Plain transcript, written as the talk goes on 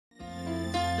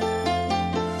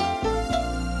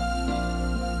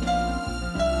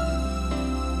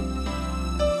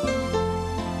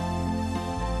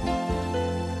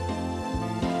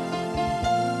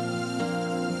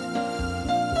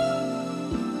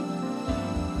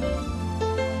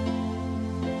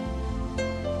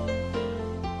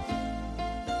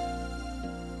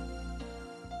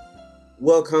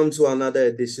Welcome to another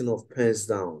edition of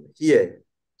PENSDOWN. Here,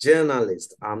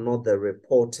 journalists are not the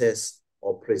reporters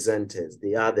or presenters,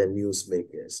 they are the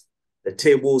newsmakers. The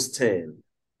tables turn,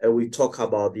 and we talk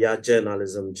about their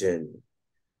journalism journey.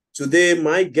 Today,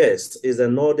 my guest is a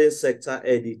Northern Sector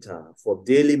editor for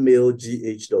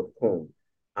DailyMailGH.com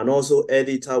and also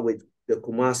editor with the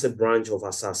Kumasi branch of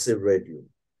Asase Radio.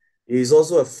 He is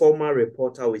also a former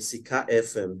reporter with Sika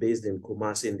FM based in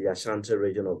Kumasi in the Ashanti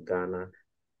region of Ghana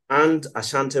and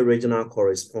Ashanti regional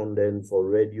correspondent for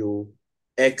Radio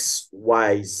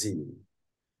XYZ.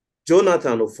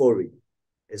 Jonathan Ofori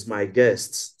is my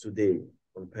guest today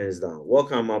on PENSDOWN.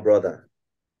 Welcome, my brother.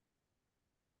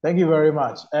 Thank you very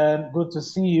much, and good to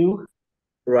see you.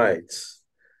 Right.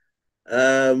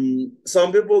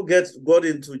 Some people got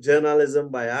into journalism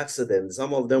by accident.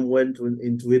 Some of them went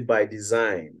into it by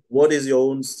design. What is your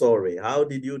own story? How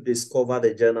did you discover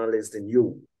the journalist in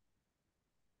you?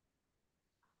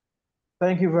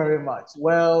 Thank you very much.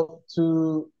 Well,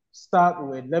 to start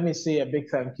with, let me say a big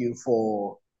thank you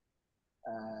for,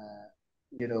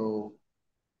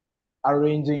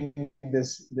 arranging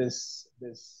this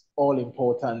all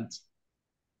important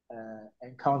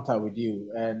encounter with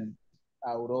you. And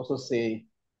I would also say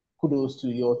kudos to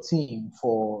your team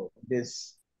for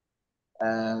this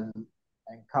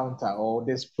encounter or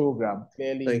this program.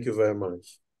 Clearly, thank you very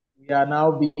much. We are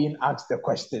now being asked the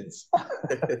questions.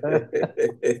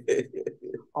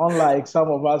 Unlike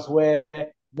some of us where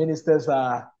ministers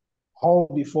are home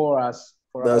before us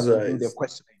for us to do the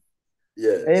questioning.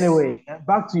 Yes. Anyway,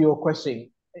 back to your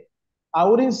question. I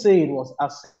wouldn't say it was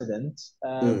accident.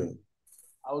 I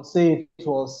would say it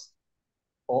was,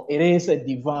 or it is a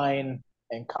divine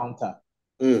encounter.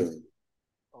 Yes,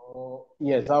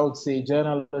 I would say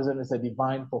journalism is a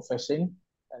divine profession.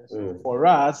 And so for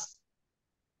us,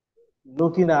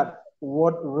 looking at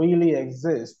what really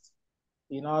exists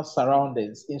in our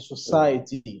surroundings, in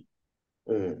society,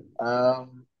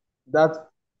 that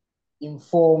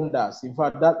informed us. In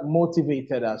fact, that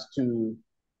motivated us to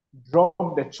drop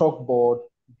the chalkboard,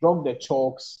 drop the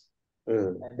chalks,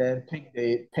 and then pick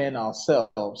the pen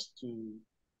ourselves to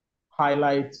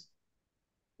highlight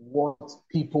what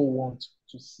people want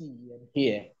to see and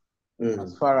hear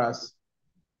as far as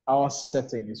our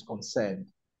setting is concerned.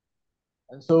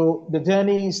 And so the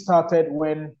journey started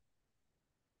when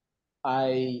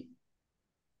I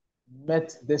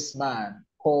met this man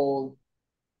called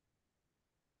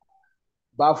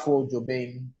Bafo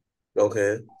Jobing.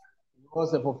 Okay. He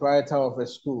was the proprietor of a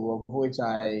school of which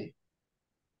I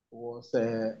was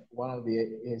one of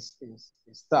his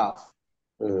staff.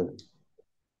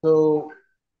 So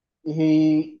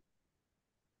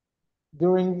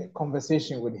during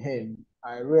conversation with him,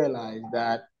 I realized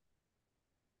that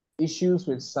issues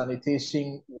with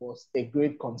sanitation was a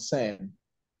great concern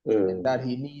and that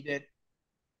he needed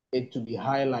it to be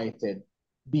highlighted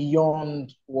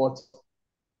beyond what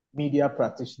media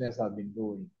practitioners have been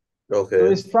doing. Okay. So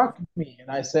it struck me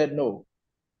and I said, no,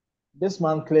 this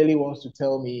man clearly wants to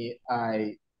tell me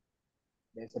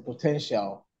there's a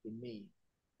potential in me,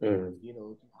 to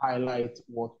highlight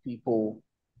what people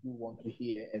do want to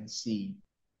hear and see.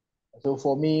 So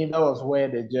for me, that was where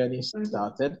the journey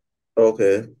started.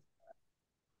 Okay.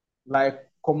 Like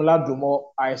Komala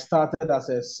Dumo, I started as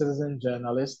a citizen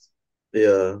journalist.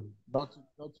 Yeah. Not to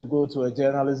go to a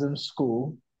journalism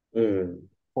school.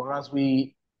 For us,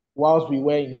 whilst we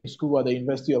were in school at the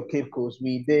University of Cape Coast,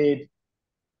 we did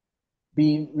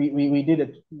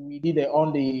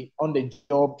on the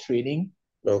job training.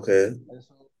 Okay. And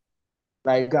so,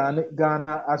 like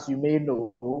Ghana, as you may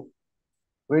know,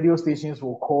 radio stations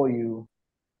will call you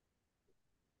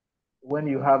when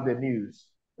you have the news.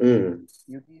 You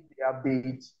give the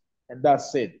update, and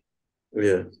that's it.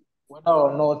 Yeah. Whether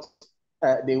or not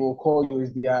they will call you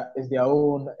is their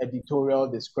own editorial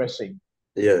discretion.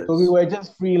 Yes. So we were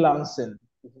just freelancing,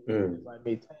 if I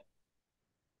may tell.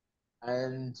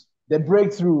 And the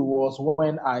breakthrough was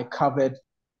when I covered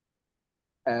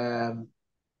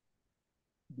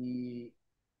the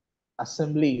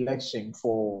assembly election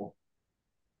for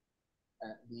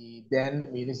the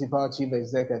then municipal chief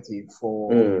executive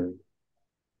for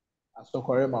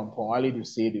Asokore Mampong, Ali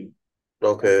Dusedu.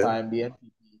 Okay. At the time, the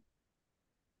NPP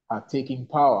had taken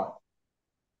power.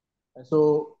 And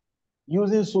so,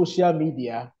 using social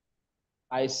media,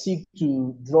 I seek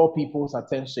to draw people's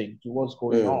attention to what's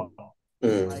going on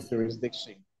in my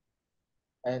jurisdiction.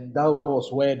 And that was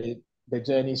where the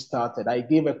journey started. I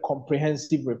gave a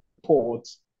comprehensive report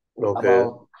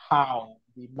about how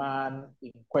the man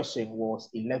in question was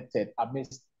elected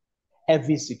amidst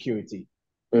heavy security.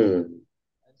 And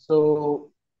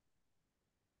so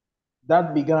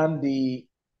that began the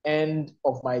end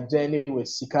of my journey with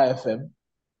Sika FM,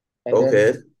 and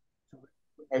Okay. then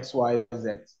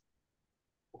XYZ,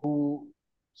 who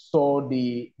saw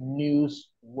the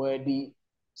newsworthy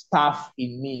stuff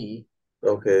in me.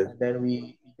 Okay. And then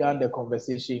we began the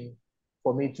conversation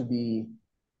for me to be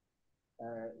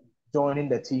joining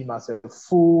the team as a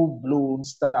full-blown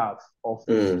staff of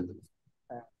XYZ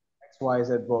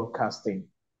Broadcasting.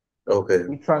 Okay.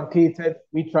 We truncated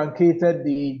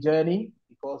the journey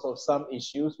because of some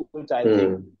issues, which I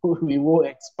think we will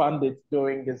expand it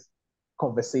during this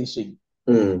conversation.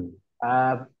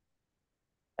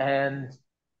 And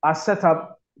I set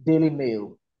up Daily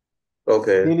Mail.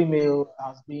 Okay. Daily Mail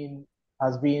has been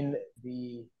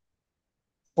the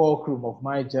fulcrum of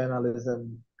my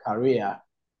journalism career.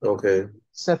 Okay.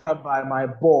 Set up by my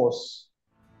boss,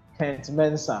 Kent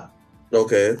Mensah.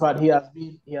 Okay. In fact, he has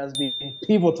been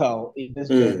pivotal in this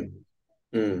journey.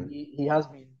 He has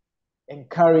been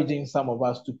encouraging some of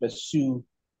us to pursue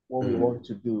what we want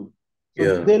to do.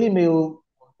 So Daily Mail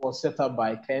was set up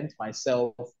by Kent,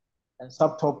 myself, and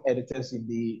sub-top editors in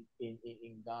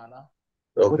Ghana,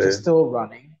 which is still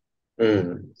running.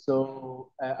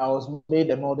 So I was made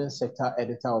a modern sector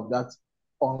editor of that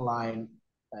online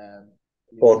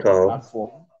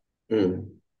platform.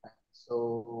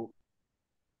 So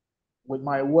with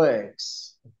my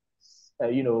works,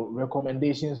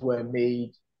 recommendations were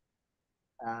made,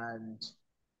 and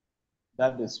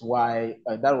that is why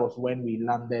that was when we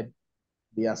landed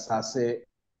the Asase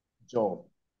job.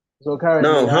 So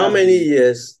currently, now, how many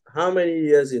years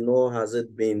in all has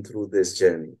it been through this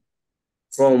journey?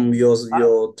 From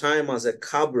your time as a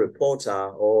cab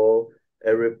reporter or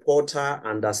a reporter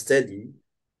understudy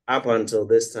up until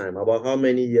this time, about how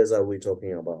many years are we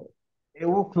talking about?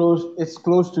 It's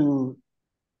close to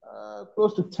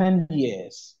 10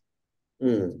 years.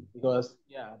 Because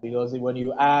when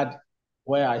you add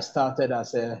where I started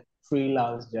as a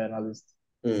freelance journalist,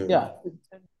 it's 10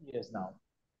 years now.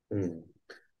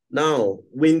 Now,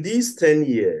 in these 10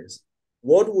 years,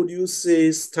 what would you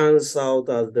say stands out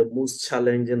as the most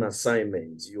challenging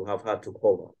assignments you have had to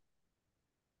cover?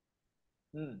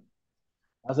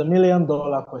 That's $1 million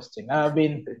question. I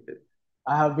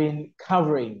have been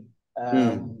covering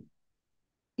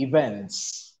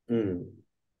events,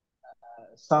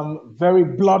 some very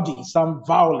bloody, some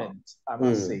violent, I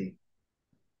must say.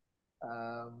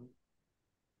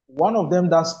 One of them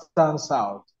that stands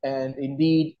out, and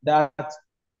indeed that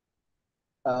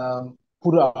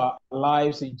put our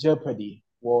lives in jeopardy,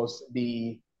 was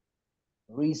the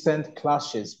recent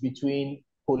clashes between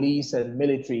police and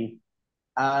military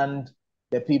and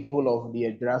the people of the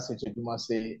Edrase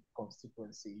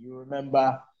constituency. You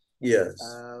remember? Yes.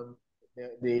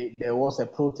 There was a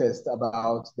protest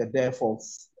about the death of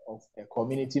a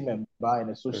community member and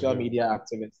a social media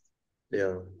activist,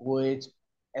 which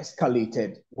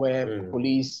escalated, where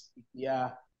police,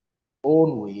 their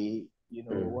own way,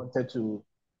 wanted to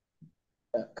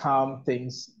calm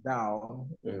things down,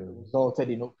 resulted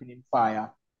in opening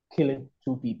fire, killing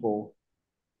 2 people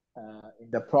in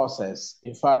the process.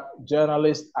 In fact,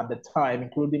 journalists at the time,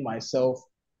 including myself,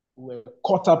 were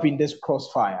caught up in this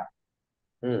crossfire.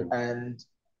 And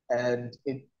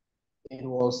it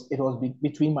was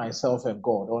between myself and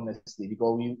God, honestly,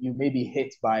 because you may be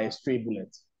hit by a stray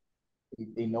bullet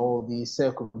in all these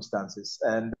circumstances.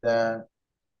 And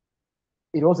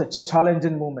it was a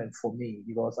challenging moment for me,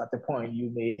 because at the point you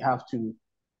may have to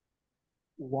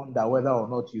wonder whether or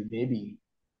not you may be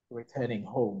returning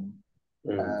home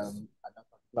at that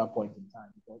particular point in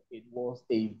time, because it was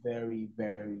a very,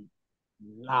 very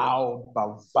loud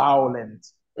but violent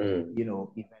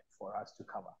event for us to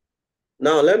cover.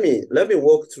 Now let me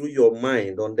walk through your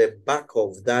mind on the back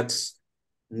of that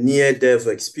near-death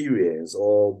experience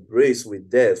or brace with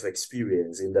death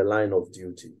experience in the line of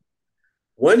duty.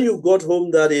 When you got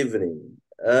home that evening,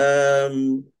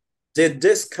 did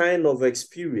this kind of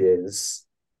experience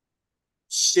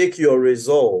shake your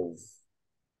resolve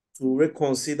to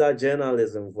reconsider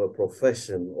journalism for a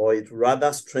profession, or it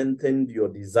rather strengthened your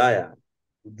desire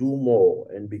to do more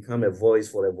and become a voice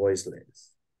for the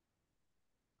voiceless?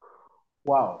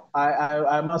 Wow,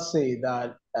 I must say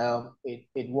that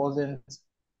it wasn't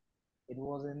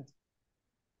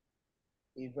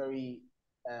a very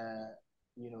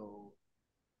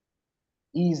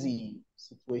easy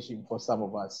situation for some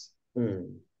of us,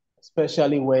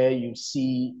 especially where you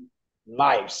see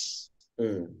lives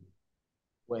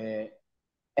were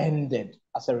ended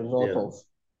as a result of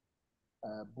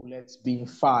bullets being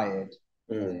fired,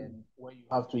 and where you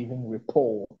have to even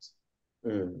report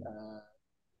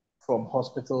from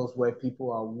hospitals where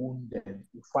people are wounded.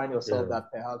 You find yourself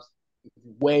that perhaps if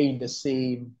you were in the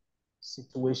same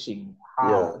situation. Yeah.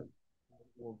 How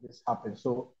will this happen?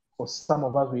 So for some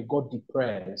of us, we got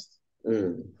depressed.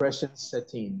 Depression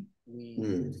set in. We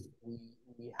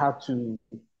had to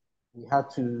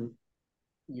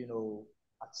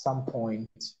at some point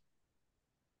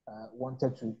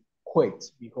wanted to quit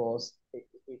because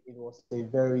it was a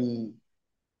very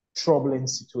troubling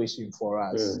situation for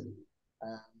us.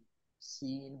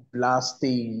 Seeing blood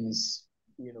stains,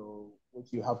 which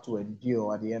you have to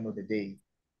endure at the end of the day,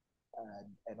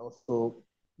 and also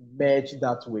merge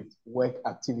that with work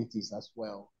activities as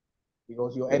well,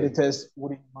 because your editors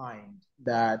wouldn't mind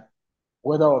that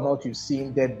whether or not you've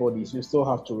seen dead bodies, you still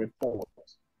have to report.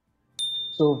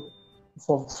 So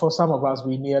for some of us,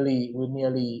 we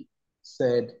nearly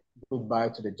said goodbye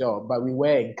to the job, but we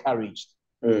were encouraged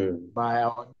by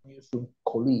our newsroom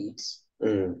colleagues.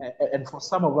 And for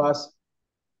some of us,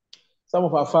 some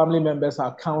of our family members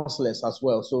are counselors as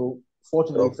well. So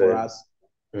fortunately for us,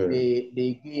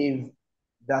 they gave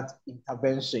that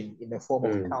intervention in the form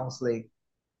of counseling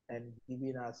and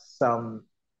giving us some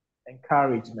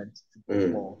encouragement to do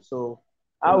more. So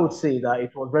I would say that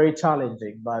it was very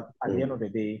challenging, but at the end of the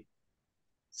day,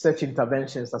 such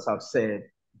interventions, as I've said,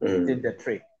 did the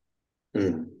trick.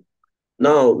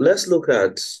 Now, let's look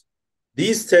at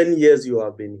these 10 years you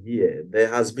have been here. There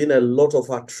has been a lot of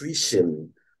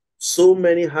attrition. So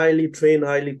many highly trained,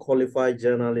 highly qualified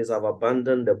journalists have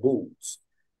abandoned the books.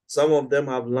 Some of them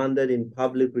have landed in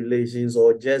public relations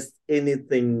or just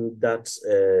anything that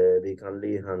they can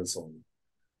lay hands on.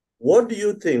 What do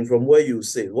you think, from where you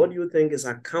sit, what do you think is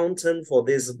accounting for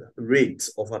this rate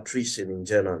of attrition in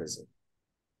journalism?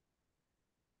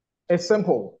 It's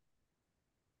simple.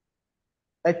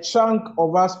 A chunk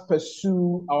of us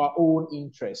pursue our own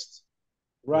interest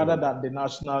rather than the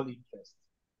national interest.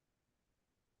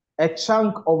 A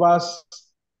chunk of us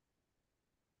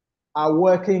are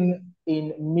working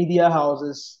in media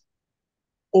houses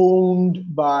owned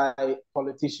by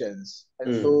politicians.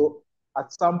 And so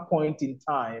at some point in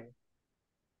time,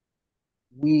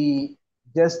 we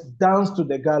just dance to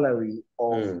the gallery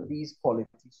of these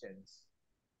politicians.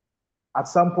 At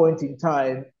some point in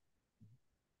time,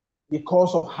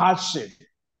 because of hardship,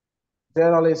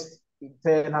 journalists in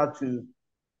turn had to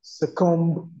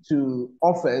succumb to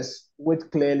offers which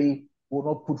clearly will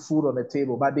not put food on the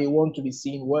table, but they want to be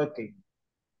seen working.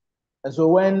 And so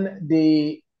when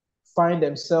they find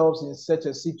themselves in such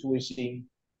a situation,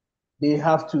 they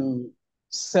have to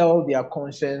sell their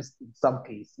conscience in some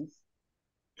cases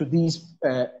to these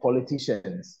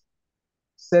politicians,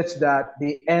 such that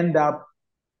they end up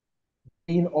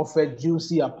being offered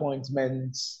juicy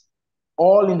appointments,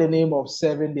 all in the name of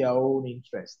serving their own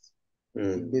interest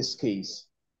in this case.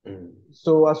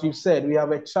 So as you said, we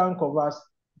have a chunk of us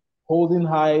holding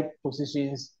high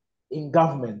positions in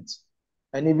government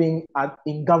and even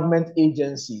in government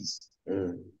agencies.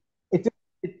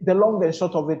 The long and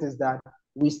short of it is that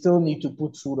we still need to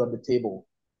put food on the table.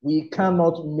 We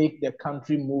cannot make the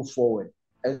country move forward.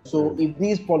 And so if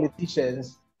these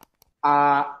politicians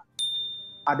are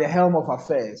at the helm of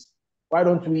affairs, why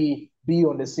don't we be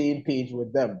on the same page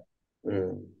with them?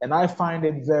 And I find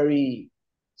it very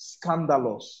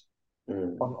scandalous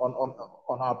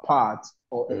on our part,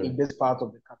 or in this part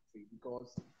of the country,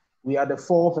 because we are the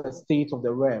fourth estate of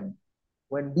the realm.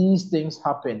 When these things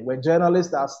happen, when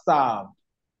journalists are starved,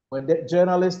 when the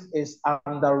journalist is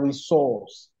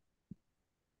under-resourced,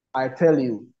 I tell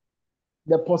you,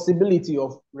 the possibility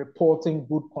of reporting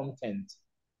good content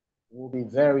will be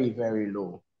very, very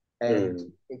low.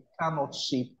 And it cannot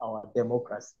shape our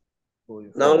democracy.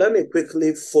 Now, let me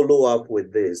quickly follow up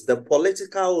with this. The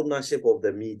political ownership of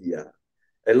the media.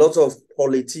 A lot of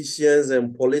politicians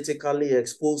and politically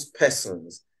exposed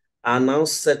persons are now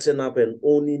setting up and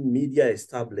owning media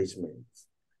establishments.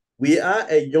 We are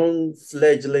a young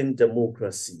fledgling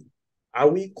democracy. Are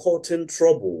we caught in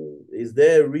trouble? Is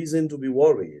there a reason to be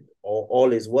worried, or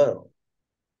all is well?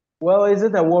 Well, is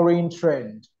it a worrying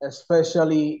trend,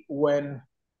 especially when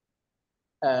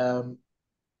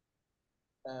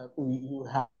you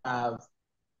have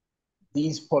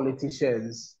these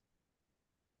politicians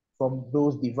from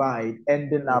those divide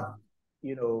ending up,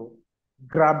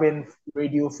 grabbing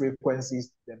radio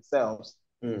frequencies themselves,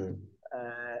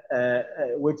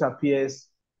 which appears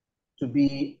to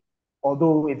be,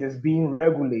 although it is being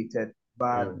regulated,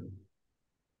 but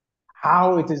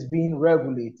how it is being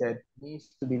regulated needs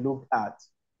to be looked at.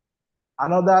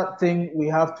 Another thing we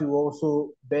have to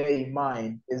also bear in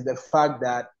mind is the fact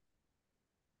that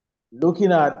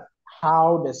looking at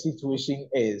how the situation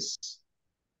is,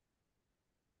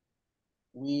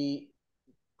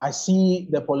 I see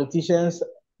the politicians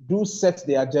do set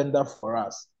the agenda for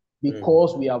us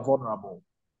because we are vulnerable.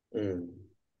 Mm.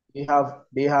 They have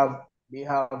they have they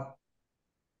have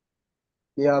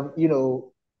they have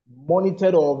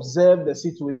monitored or observed the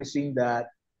situation that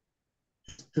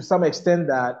to some extent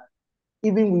that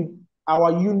even with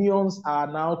our unions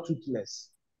are now toothless.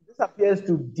 This appears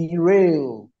to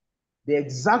derail the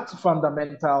exact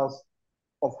fundamentals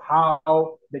of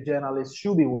how the journalist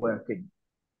should be working.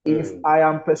 If I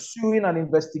am pursuing an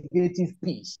investigative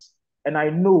piece and I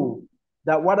know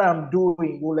that what I'm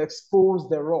doing will expose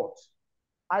the rot,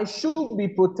 I should be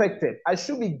protected. I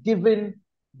should be given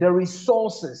the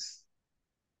resources,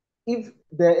 if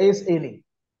there is any,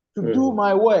 to do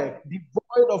my work,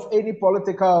 devoid of any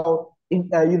political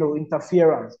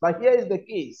interference. But here is the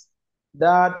case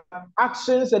that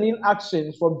actions and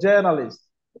inactions from journalists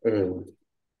and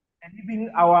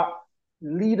even our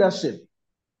leadership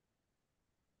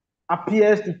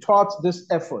appears to thwart this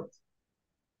effort.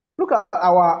 Look at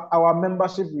our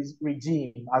membership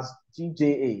regime as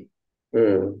GJA.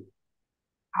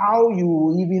 How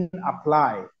you even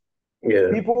apply.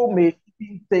 Yeah. People may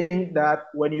even think that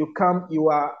when you come, you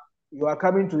are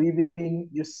coming to even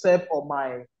usurp on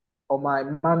my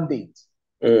mandate.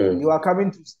 You are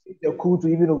coming to state the coup to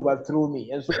even overthrow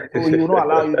me, and so he will not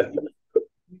allow you to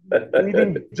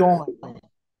even join.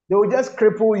 They will just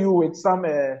cripple you with some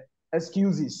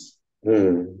excuses.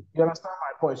 You understand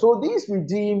my point? So this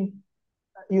regime,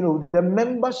 the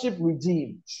membership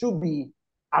regime should be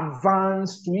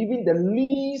advanced to even the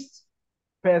least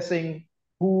person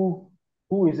who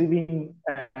is even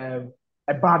a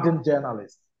burdened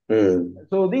journalist.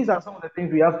 So these are some of the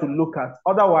things we have to look at.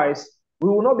 Otherwise, we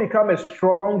will not become a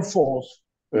strong force,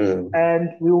 and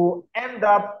we will end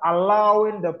up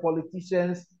allowing the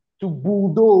politicians to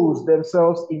bulldoze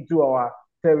themselves into our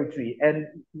territory. And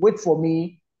which for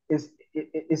me is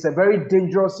a very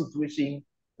dangerous situation,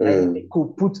 and it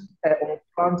could put or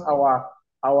plant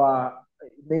our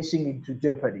nation into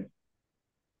jeopardy.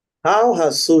 How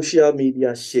has social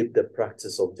media shaped the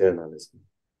practice of journalism?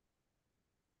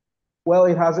 Well,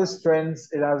 it has its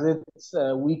strengths, it has its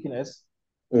weakness.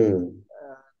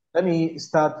 Let me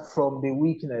start from the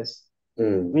weakness.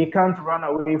 We can't run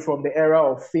away from the era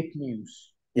of fake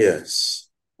news. Yes.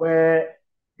 Where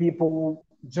people,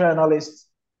 journalists,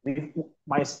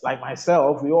 like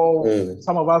myself, we all,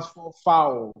 some of us fall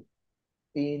foul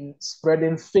in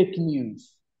spreading fake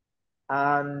news.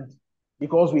 And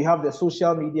because we have the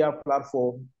social media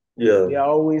platform, we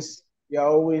always, we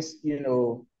always tend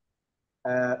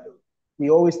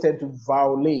to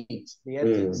violate the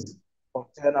ethics of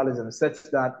journalism, such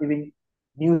that even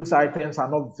news items are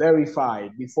not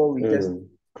verified before we just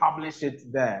publish it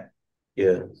there.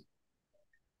 Yeah.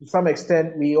 To some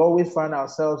extent, we always find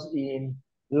ourselves in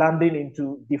landing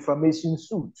into defamation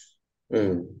suits.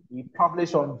 We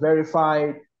publish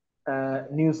unverified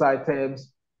news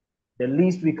items. The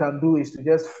least we can do is to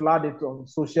just flood it on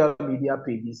social media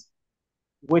pages,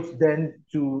 which then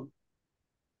to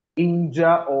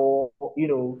injure or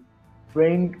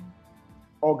bring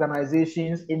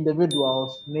organizations,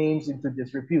 individuals, names into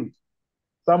disrepute.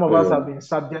 Some of us have been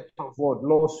subject of what?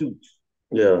 Lawsuits.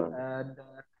 Yeah. And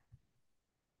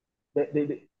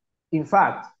in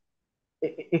fact,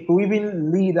 it could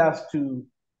even lead us to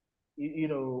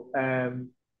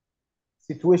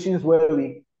situations where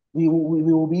we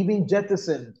will be even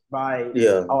jettisoned by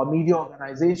our media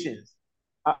organizations.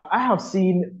 I have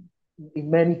seen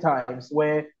many times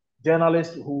where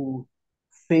journalists who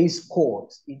face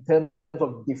court in terms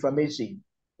of defamation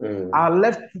are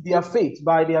left to their fate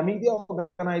by their media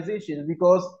organizations,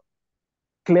 because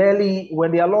clearly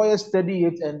when their lawyers study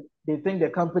it and they think the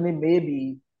company may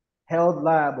be held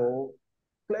liable,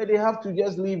 clearly they have to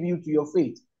just leave you to your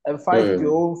fate and fight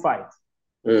your own fight.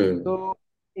 So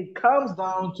it comes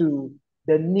down to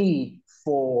the need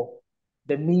for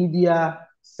the media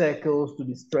circles to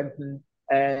be strengthened,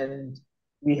 and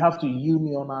we have to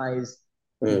unionize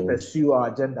to pursue our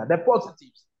agenda. The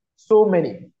positives, so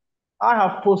many. I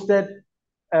have posted,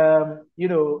 a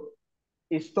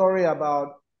story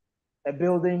about a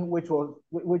building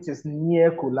which is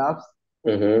near collapse,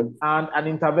 and an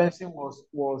intervention was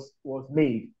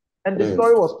made, and the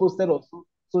story was posted on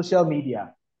social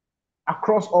media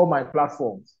across all my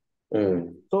platforms.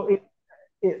 So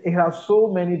it has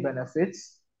so many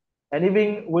benefits, and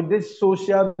even with this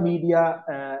social media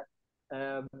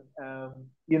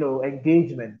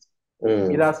engagement,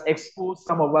 it has exposed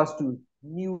some of us to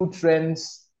new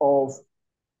trends of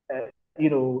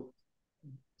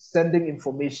sending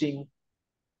information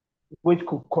which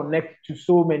could connect to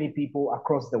so many people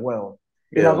across the world.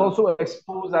 It has also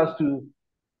exposed us to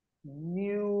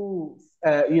new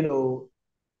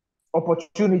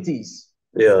opportunities.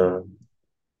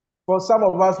 For some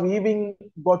of us, we even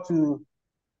got to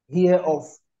hear of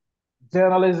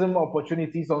journalism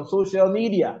opportunities on social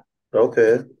media.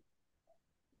 Okay.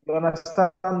 You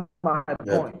understand my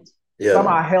Yeah. point? Yeah. Some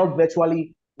are held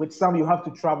virtually, with some you have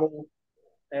to travel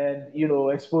and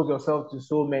expose yourself to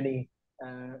so many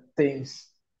things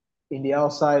in the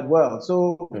outside world.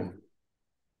 So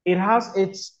it has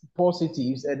its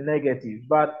positives and negatives,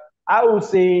 but I would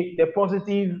say the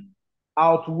positive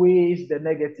outweighs the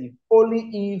negative only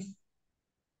if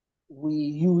we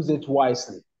use it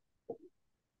wisely.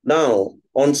 Now,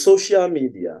 on social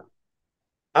media,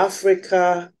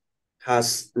 Africa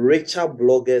has richer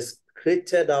bloggers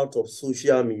created out of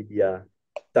social media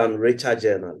than richer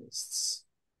journalists.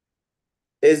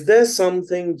 Is there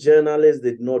something journalists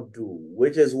did not do,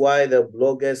 which is why the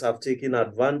bloggers have taken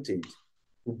advantage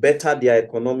to better their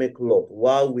economic lot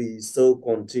while we still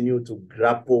continue to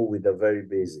grapple with the very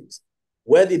basics?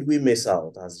 Where did we miss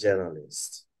out as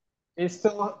journalists? It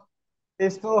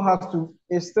still has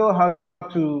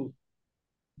to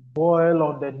boil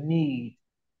on the need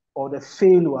or the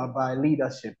failure by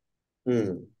leadership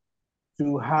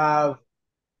to have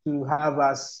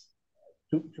us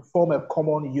to form a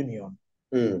common union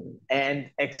and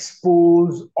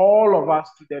expose all of us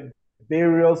to the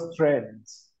various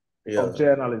trends of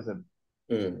journalism.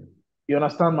 You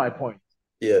understand my point?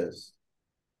 Yes.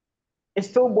 It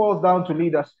still boils down to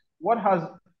leadership. What has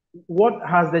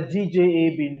the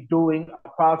GJA been doing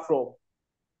apart from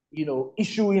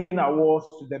issuing awards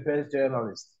to the best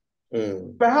journalists?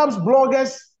 Perhaps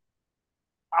bloggers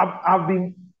have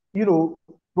been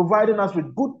providing us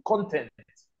with good content,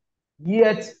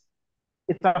 yet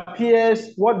it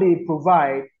appears what they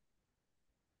provide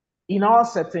in our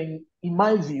setting, in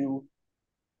my view,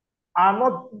 are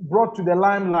not brought to the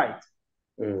limelight.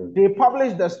 They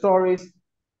publish the stories,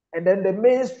 and then the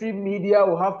mainstream media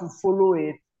will have to follow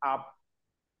it up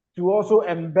to also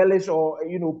embellish or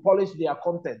polish their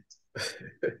content.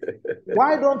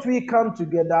 Why don't we come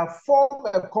together, form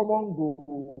a common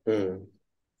goal,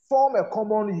 form a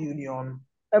common union,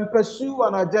 and pursue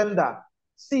an agenda?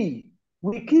 See,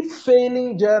 we keep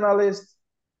failing journalists,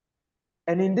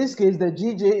 and in this case, the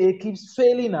GJA keeps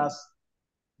failing us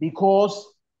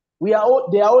because they are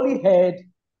only heard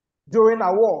during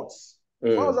awards.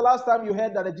 When was the last time you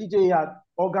heard that the GJA had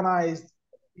organized,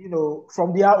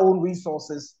 from their own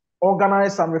resources,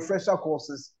 organized some refresher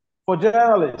courses for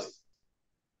journalists?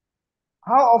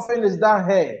 How often is that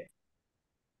heard?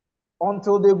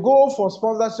 Until they go for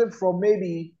sponsorship from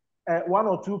maybe one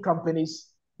or two companies,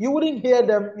 you wouldn't hear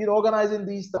them, organizing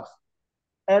these stuff.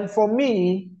 And for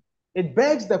me, it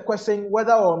begs the question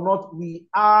whether or not we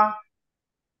are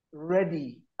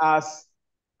ready as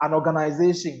an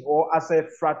organization or as a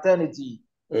fraternity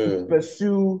to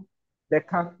pursue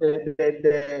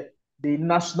the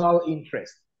national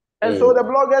interest. And so the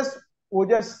bloggers will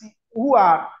just, who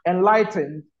are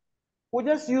enlightened, will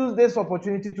just use this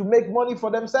opportunity to make money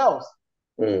for themselves.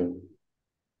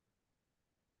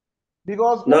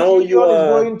 Because now you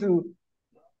are going to...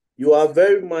 You are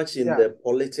very much in the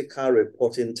political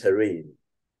reporting terrain.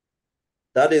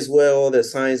 That is where all the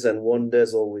signs and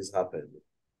wonders always happen.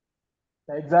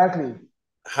 Exactly.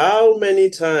 How many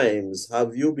times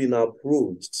have you been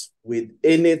approached with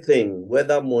anything,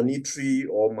 whether monetary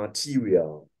or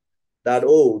material, that,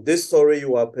 oh, this story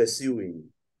you are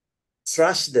pursuing,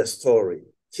 trash the story,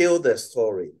 kill the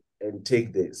story, and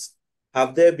take this?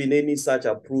 Have there been any such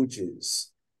approaches?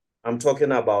 I'm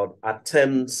talking about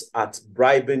attempts at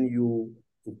bribing you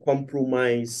to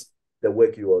compromise the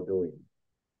work you are doing.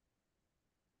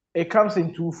 It comes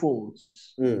in two folds.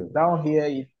 Down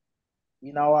here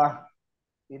in our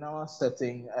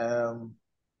setting,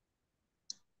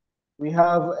 we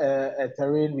have a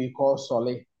terrain we call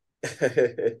Sole.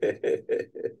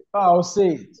 I'll say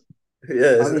it.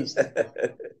 Yes. At least.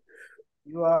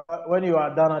 When you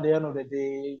are done at the end of the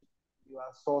day, you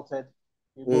are sorted,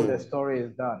 you know the story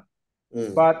is done.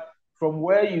 But from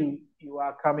where you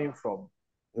are coming from,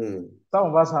 some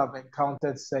of us have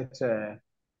encountered such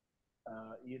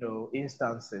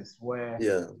instances where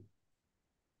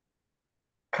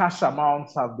cash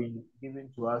amounts have been given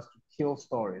to us to kill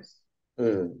stories.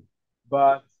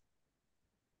 But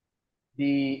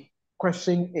the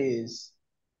question is,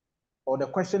 or the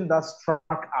question that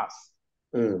struck us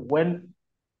when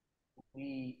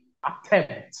we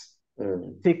attempt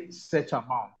to take such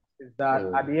amount is that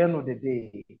at the end of the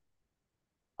day,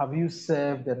 have you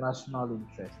served the national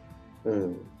interest?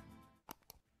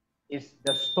 Is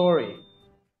the story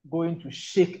going to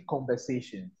shake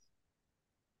conversations?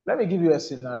 Let me give you a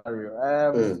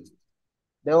scenario.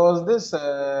 There was this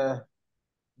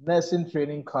nursing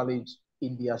training college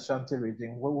in the Ashanti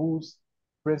region whose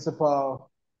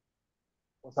principal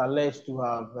was alleged to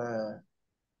have,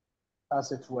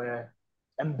 as it were,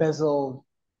 embezzled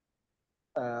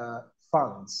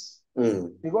funds.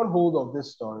 They got hold of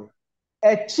this story.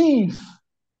 A chief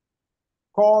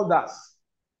called us,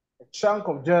 a chunk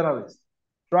of journalists,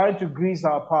 trying to grease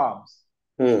our palms.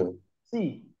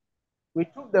 See, we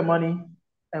took the money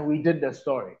and we did the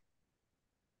story.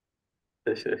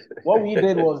 What we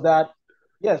did was that,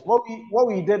 what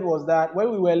we did was that when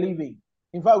we were leaving,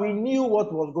 in fact, we knew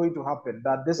what was going to happen,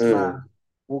 that this man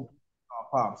would grease our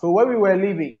palms. So when we were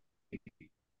leaving,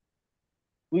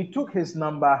 we took his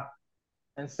number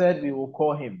and said we will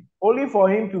call him, only for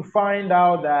him to find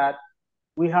out that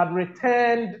we had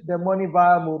returned the money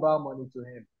via mobile money to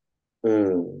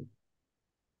him,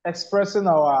 expressing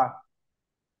our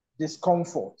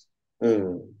discomfort.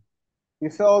 We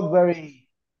felt very,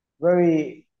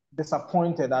 very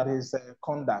disappointed at his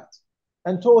conduct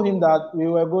and told him that we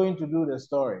were going to do the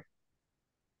story.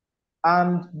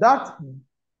 And that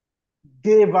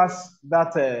gave us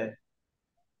that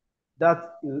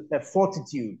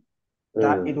fortitude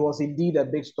that it was indeed a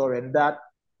big story, and that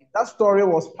if that story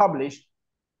was published,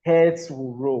 heads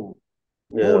will roll.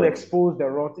 We will expose the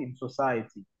rot in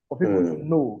society for people to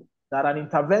know that an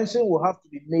intervention will have to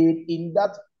be made in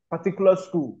that particular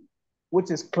school,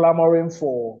 which is clamoring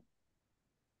for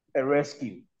a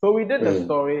rescue. So we did the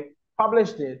story,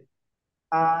 published it,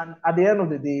 and at the end of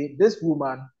the day, this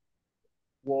woman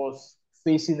was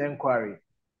facing inquiry.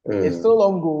 It's still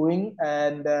ongoing,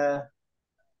 and I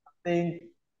think,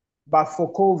 but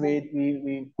for COVID,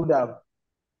 we could have,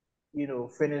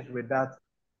 finished with that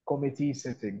committee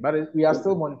sitting. But we are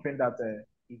still monitoring that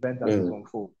event as it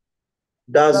unfolds.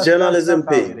 Does journalism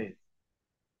pay?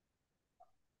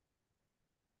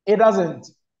 It doesn't.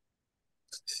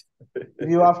 If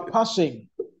you have passion,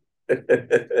 follow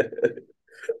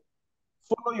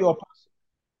your passion.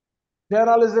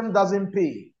 Journalism doesn't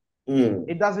pay.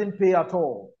 It doesn't pay at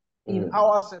all in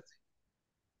our setting.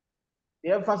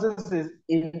 The emphasis is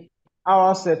in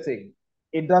our setting.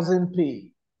 It doesn't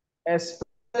pay,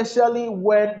 especially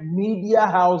when media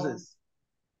houses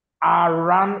are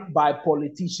run by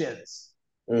politicians.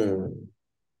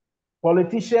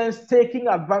 Politicians taking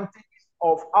advantage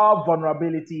of our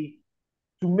vulnerability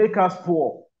to make us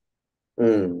poor.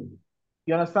 You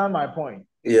understand my point?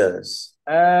 Yes.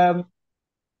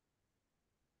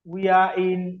 We are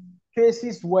in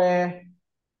cases where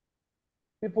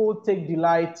people take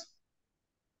delight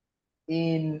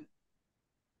in,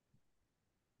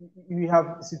 we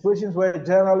have situations where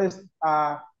journalists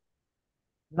are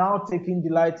now taking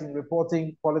delight in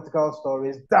reporting political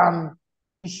stories than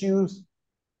issues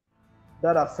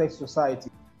that affect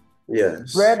society.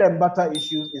 Yes. Bread and butter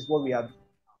issues is what we are doing,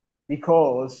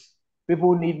 because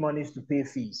people need money to pay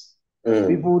fees.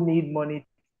 People need money,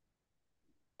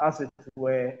 as it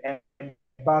were, and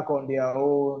back on their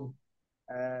own,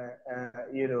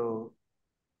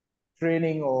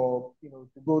 training or,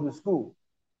 to go to school.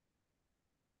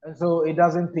 And so it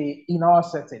doesn't pay in our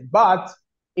setting, but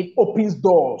it opens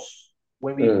doors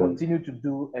when we continue to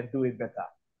do and do it better.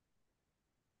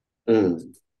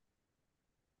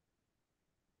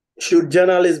 Should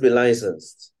journalists be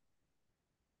licensed?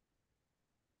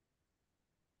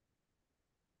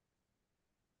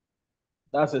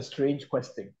 That's a strange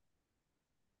question.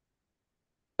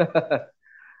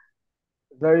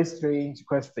 Very strange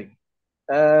question.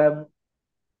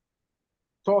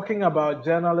 Talking about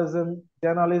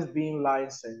journalists being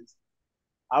licensed,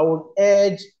 I would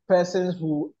urge persons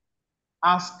who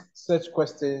ask such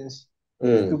questions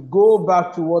to go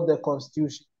back to what the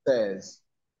Constitution says.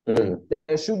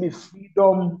 There should be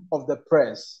freedom of the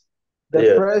press.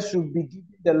 The press should be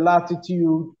given the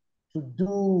latitude to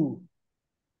do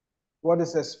what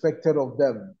is expected of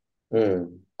them.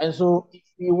 And so if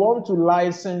we want to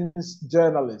license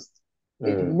journalists,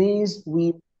 it means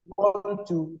we want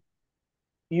to,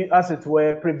 as it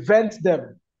were, prevent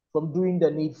them from doing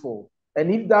the needful.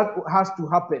 And if that has to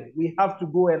happen, we have to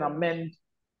go and amend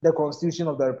the Constitution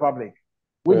of the Republic,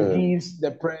 which gives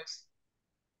the press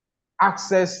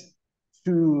access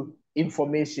to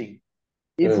information.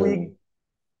 If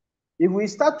we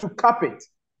start to cap it,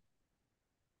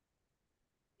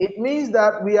 it means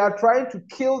that we are trying to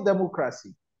kill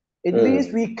democracy. It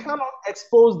means we cannot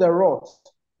expose the rot.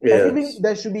 Yes. And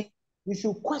even we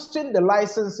should question the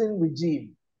licensing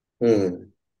regime.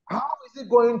 How is it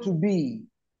going to be?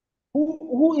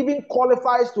 Who even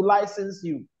qualifies to license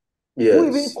you? Yes. Who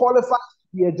even qualifies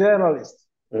to be a journalist?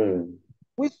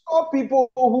 We saw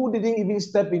people who didn't even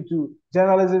step into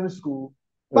journalism school,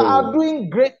 but are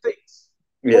doing great things.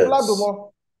 Yes.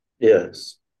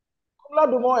 Yes.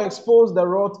 Dumont exposed the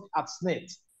rot at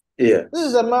SNIT. Yes. This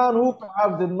is a man who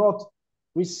perhaps did not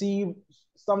receive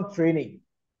some training.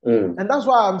 And that's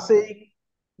why I'm saying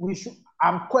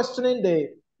I'm questioning the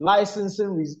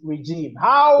licensing regime.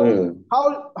 What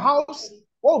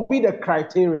would be the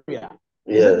criteria?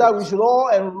 Is it that we should all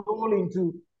enroll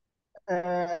into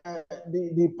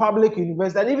the public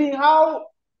university? And even how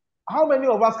many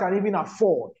of us can even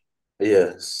afford?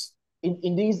 Yes.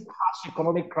 In these harsh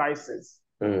economic crises.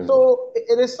 So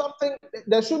it is something,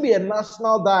 there should be a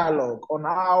national dialogue on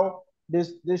how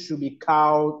this should be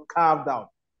carved out.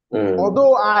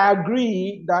 Although I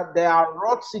agree that there are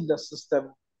rots in the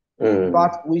system,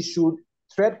 but we should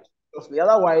tread closely.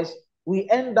 Otherwise, we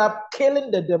end up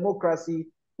killing the democracy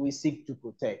we seek to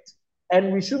protect.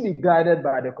 And we should be guided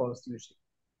by the Constitution.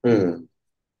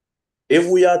 If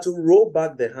we are to roll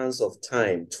back the hands of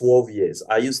time 12 years,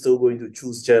 are you still going to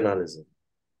choose journalism?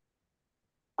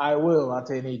 I will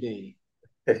at any day.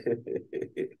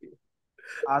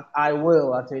 I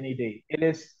will at any day.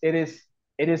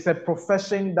 It is a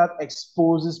profession that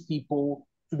exposes people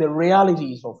to the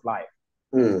realities of life.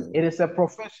 It is a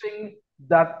profession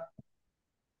that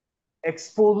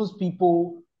exposes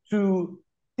people to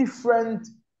different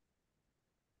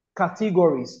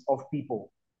categories of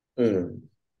people.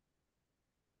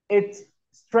 It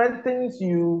strengthens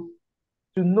you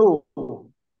to know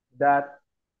that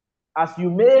as you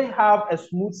may have a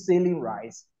smooth sailing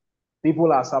ride,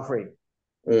 people are suffering.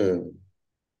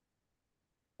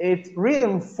 It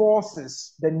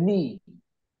reinforces the need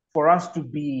for us to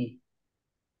be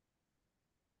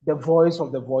the voice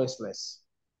of the voiceless.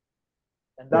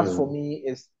 And that for me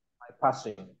is my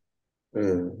passion.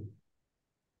 10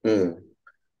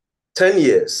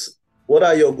 years. What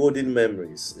are your golden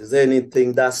memories? Is there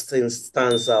anything that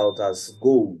stands out as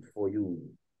gold for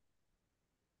you?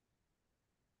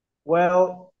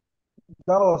 Well,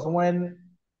 that was when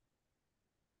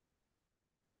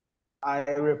I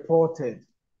reported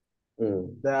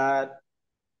that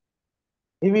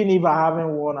even if I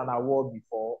haven't won an award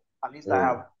before, at least I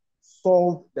have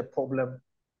solved the problem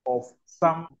of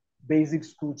some basic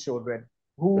school children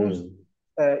whose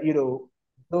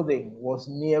building was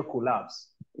near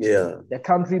collapse. The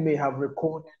country may have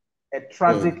recorded a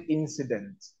tragic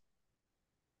incident,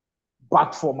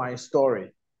 but for my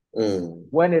story,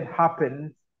 when it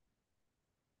happened,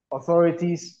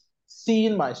 authorities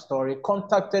seeing my story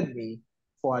contacted me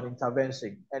for an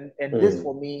intervention, and this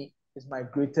for me is my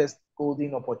greatest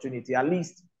golden opportunity. At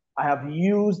least I have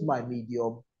used my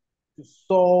medium to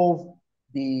solve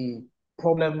the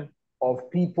problem of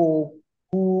people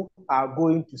who are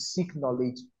going to seek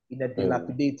knowledge in a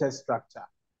dilapidated structure.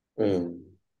 And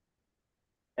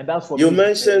that's for you me.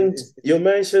 You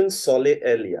mentioned Solé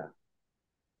earlier.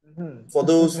 For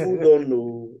those who don't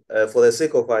know, for the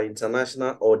sake of our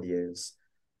international audience,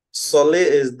 Solé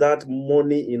is that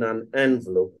money in an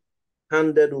envelope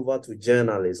handed over to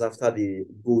journalists after they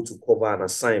go to cover an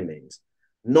assignment.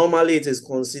 Normally, it is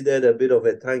considered a bit of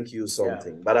a thank you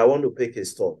something, but I want to pick a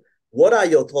stop. What are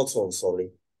your thoughts on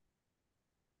Solé?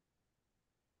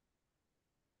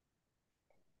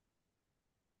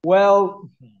 Well,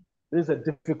 this is a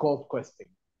difficult question.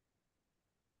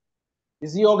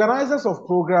 Is the organizers of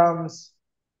programs,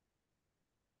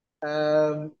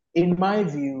 in my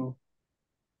view,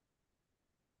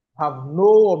 have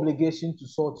no obligation to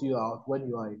sort you out when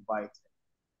you are invited.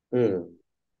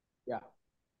 Yeah.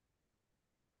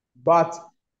 But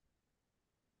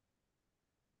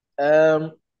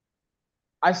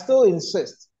I still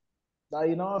insist that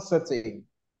in our setting,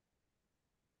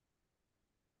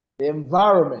 the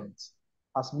environment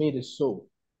has made it so.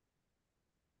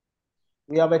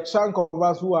 We have a chunk of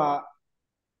us who are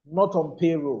not on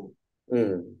payroll,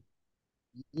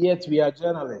 yet we are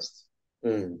journalists.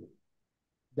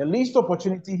 The least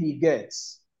opportunity he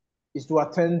gets is to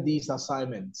attend these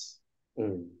assignments.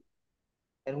 And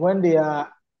when they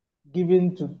are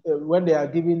given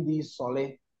these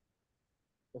Solé,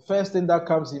 the first thing that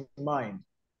comes in mind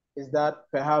is that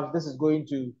perhaps this is going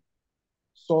to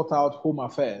sort out home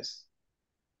affairs.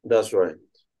 That's right.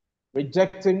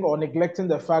 Rejecting or neglecting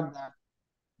the fact that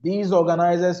these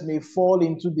organizers may fall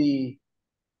into the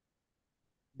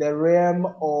realm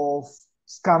of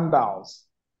scandals.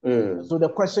 So the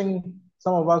question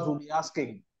some of us will be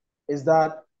asking is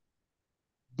that,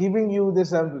 giving you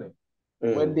this envelope,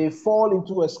 when they fall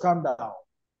into a scandal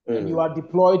and you are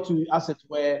deployed to, as it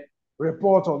were,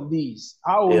 report on these,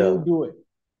 how will you do it?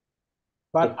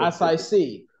 But as I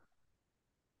say,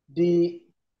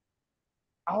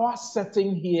 our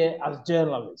setting here as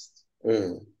journalists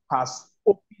has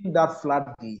opened that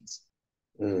floodgate.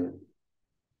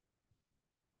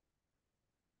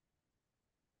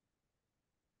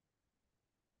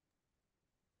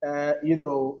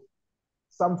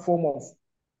 some form of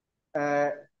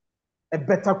a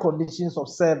better conditions of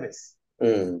service.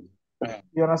 Mm.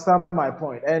 You understand my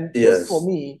point? And Yes. this, for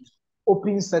me,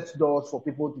 opens such doors for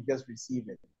people to just receive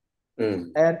it.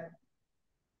 Mm. And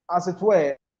as it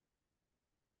were,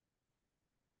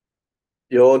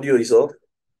 your audio is off.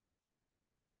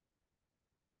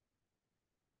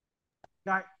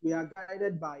 We are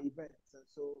guided by events, and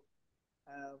so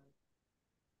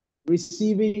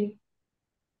receiving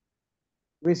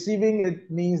it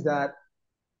means that.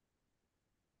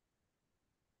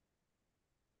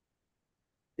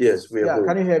 Yes, we are good.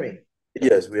 Can you hear me?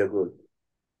 Yes, we are good.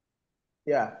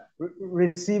 Yeah,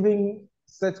 receiving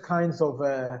such kinds of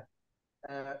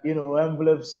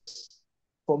envelopes,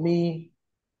 for me,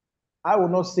 I will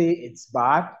not say it's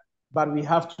bad, but we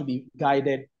have to be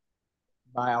guided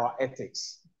by our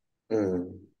ethics.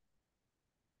 Mm.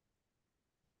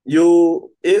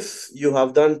 If you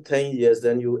have done 10 years,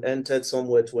 then you entered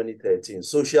somewhere 2013.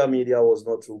 Social media was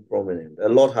not too prominent. A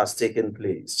lot has taken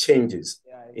place, changes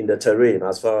in the terrain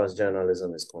as far as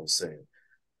journalism is concerned.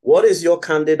 What is your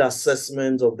candid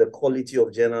assessment of the quality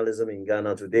of journalism in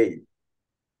Ghana today?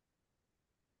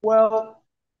 Well,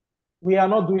 we are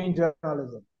not doing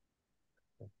journalism.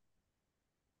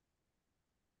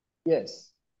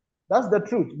 Yes, that's the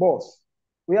truth, boss.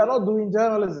 We are not doing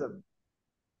journalism.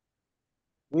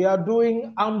 We are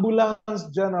doing ambulance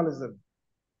journalism.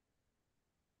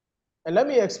 And let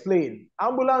me explain.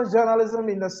 Ambulance journalism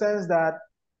in the sense that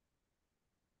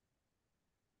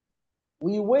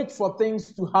we wait for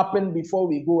things to happen before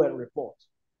we go and report.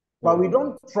 But we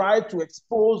don't try to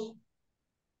expose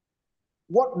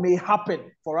what may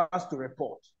happen for us to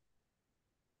report.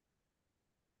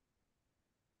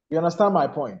 You understand my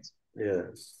point?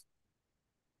 Yes.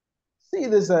 See,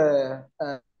 there's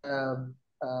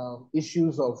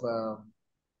issues of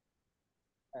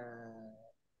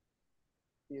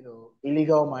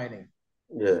illegal mining.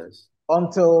 Yes.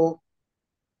 Until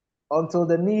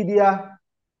the media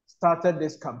started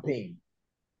this campaign,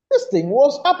 this thing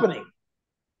was happening.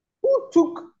 Who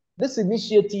took this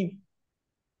initiative,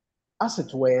 as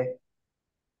it were,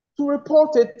 to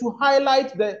report it, to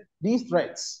highlight these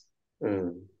threats?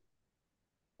 Mm.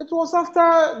 It was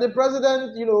after the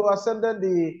president, ascended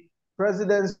the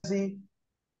presidency,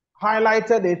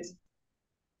 highlighted it,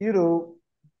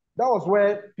 that was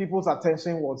where people's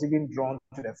attention was even drawn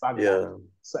to the fact that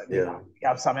we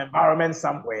have some environment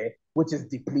somewhere which is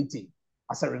depleting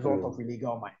as a result of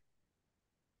illegal mining.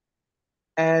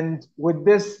 And with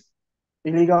this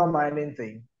illegal mining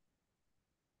thing,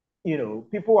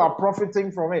 people are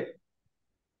profiting from it.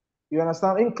 You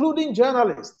understand? Including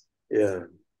journalists. Yeah.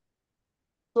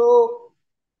 So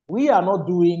we are not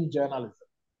doing journalism.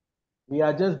 We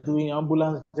are just doing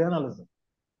ambulance journalism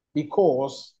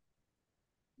because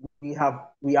we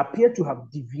appear to have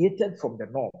deviated from the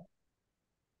norm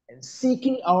and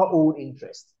seeking our own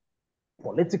interest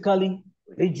politically,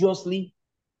 religiously,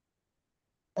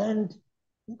 and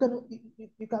you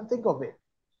can think of it.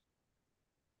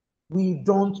 We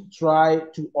don't try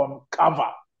to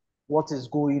uncover what is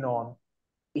going on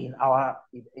in our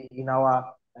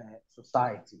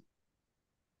society.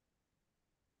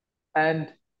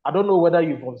 And I don't know whether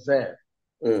you've observed,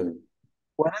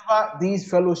 whenever these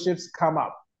fellowships come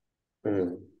up,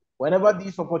 whenever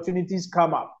these opportunities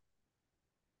come up,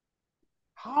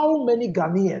 how many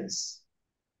Ghanaians,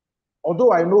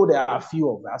 although I know there are a few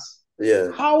of us,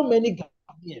 how many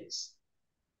Ghanaians,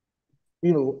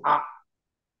 are,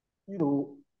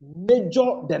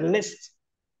 major the list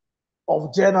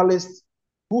of journalists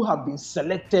who have been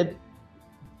selected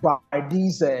by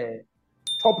these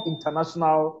top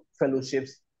international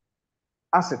fellowships,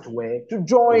 as it were, to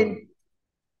join,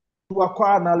 to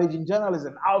acquire knowledge in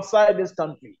journalism outside this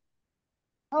country.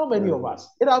 How many of us?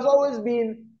 It has always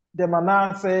been the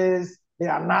Manassas, the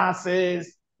Anasses,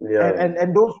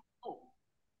 and those.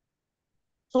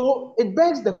 So it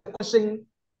begs the question,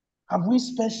 have we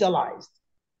specialized?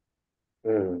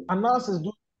 Anasses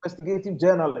do investigative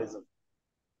journalism.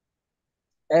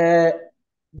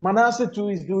 Manasseh too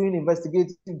is doing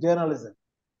investigative journalism.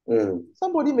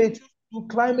 Somebody may choose to do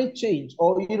climate change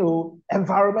or,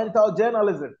 environmental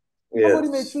journalism. Somebody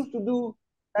may choose to do,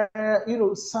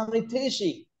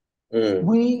 sanitation.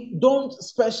 We don't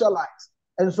specialize.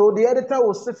 And so the editor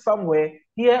will sit somewhere,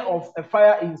 hear of a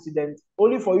fire incident,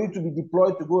 only for you to be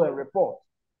deployed to go and report.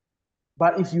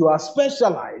 But if you are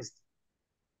specialized,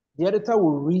 the editor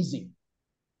will reason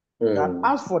that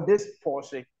as for this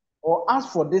portion or as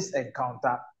for this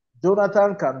encounter,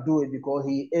 Jonathan can do it because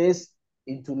he is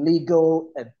into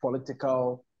legal and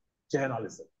political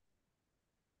journalism.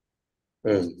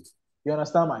 You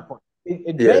understand my point?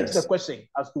 it begs the question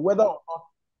as to whether or not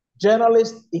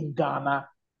journalists in Ghana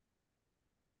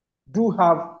do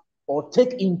have or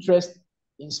take interest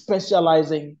in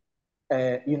specializing,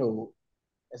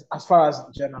 as far as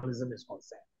journalism is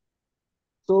concerned.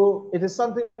 So it is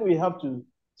something we have to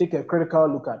take a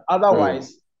critical look at.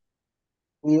 Otherwise,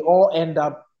 we all end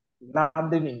up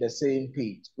landing in the same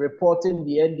page, reporting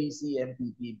the NDC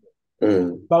MPP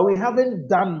bill. But we haven't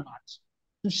done much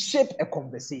to shape a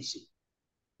conversation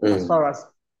as far as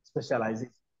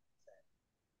specialization.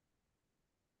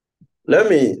 Let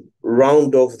me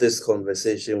round off this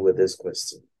conversation with this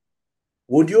question.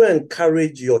 Would you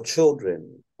encourage your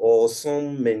children or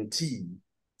some mentee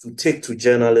to take to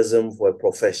journalism for a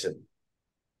profession?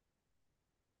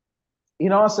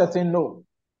 In our setting, no.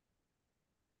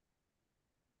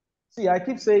 See, I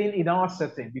keep saying in our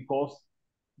setting because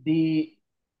the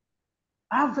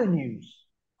avenues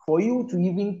for you to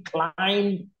even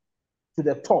climb to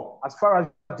the top as far as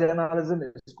journalism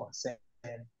is concerned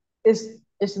is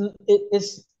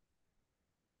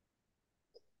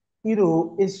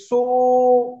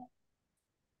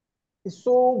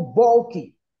so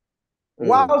bulky.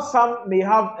 While some may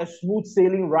have a smooth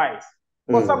sailing ride,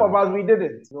 for some of us we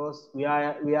didn't, because we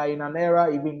are in an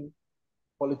era even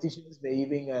politicians may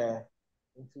even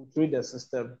infiltrate the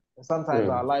system, and sometimes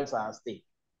our lives are at stake.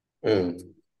 Let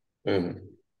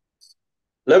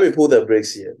me pull the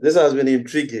brakes here. This has been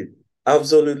intriguing,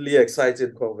 absolutely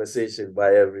exciting conversation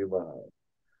by everyone.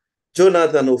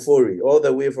 Jonathan Ofori, all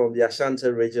the way from the Ashanti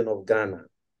region of Ghana.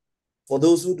 For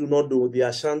those who do not know, the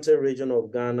Ashanti region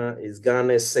of Ghana is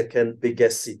Ghana's second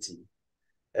biggest city.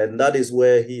 And that is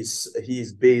where he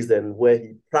is based and where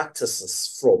he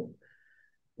practices from.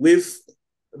 We've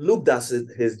looked at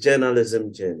his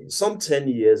journalism journey, some 10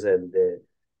 years, and the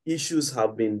issues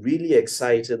have been really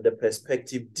exciting, the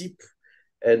perspective deep,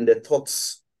 and the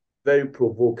thoughts very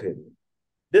provoking.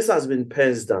 This has been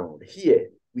PENSDOWN. Here,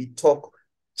 we talk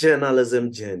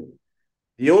journalism journey.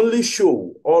 The only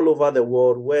show all over the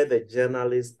world where the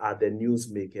journalists are the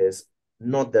newsmakers,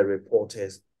 not the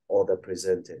reporters or the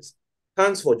presenters.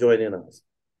 Thanks for joining us.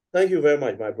 Thank you very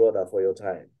much, my brother, for your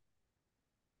time.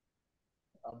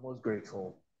 I'm most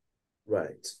grateful.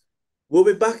 Right. We'll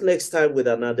be back next time with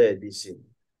another edition.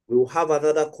 We will have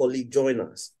another colleague join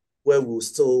us where we'll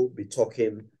still be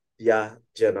talking their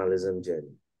journalism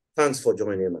journey. Thanks for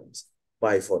joining us.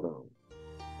 Bye for now.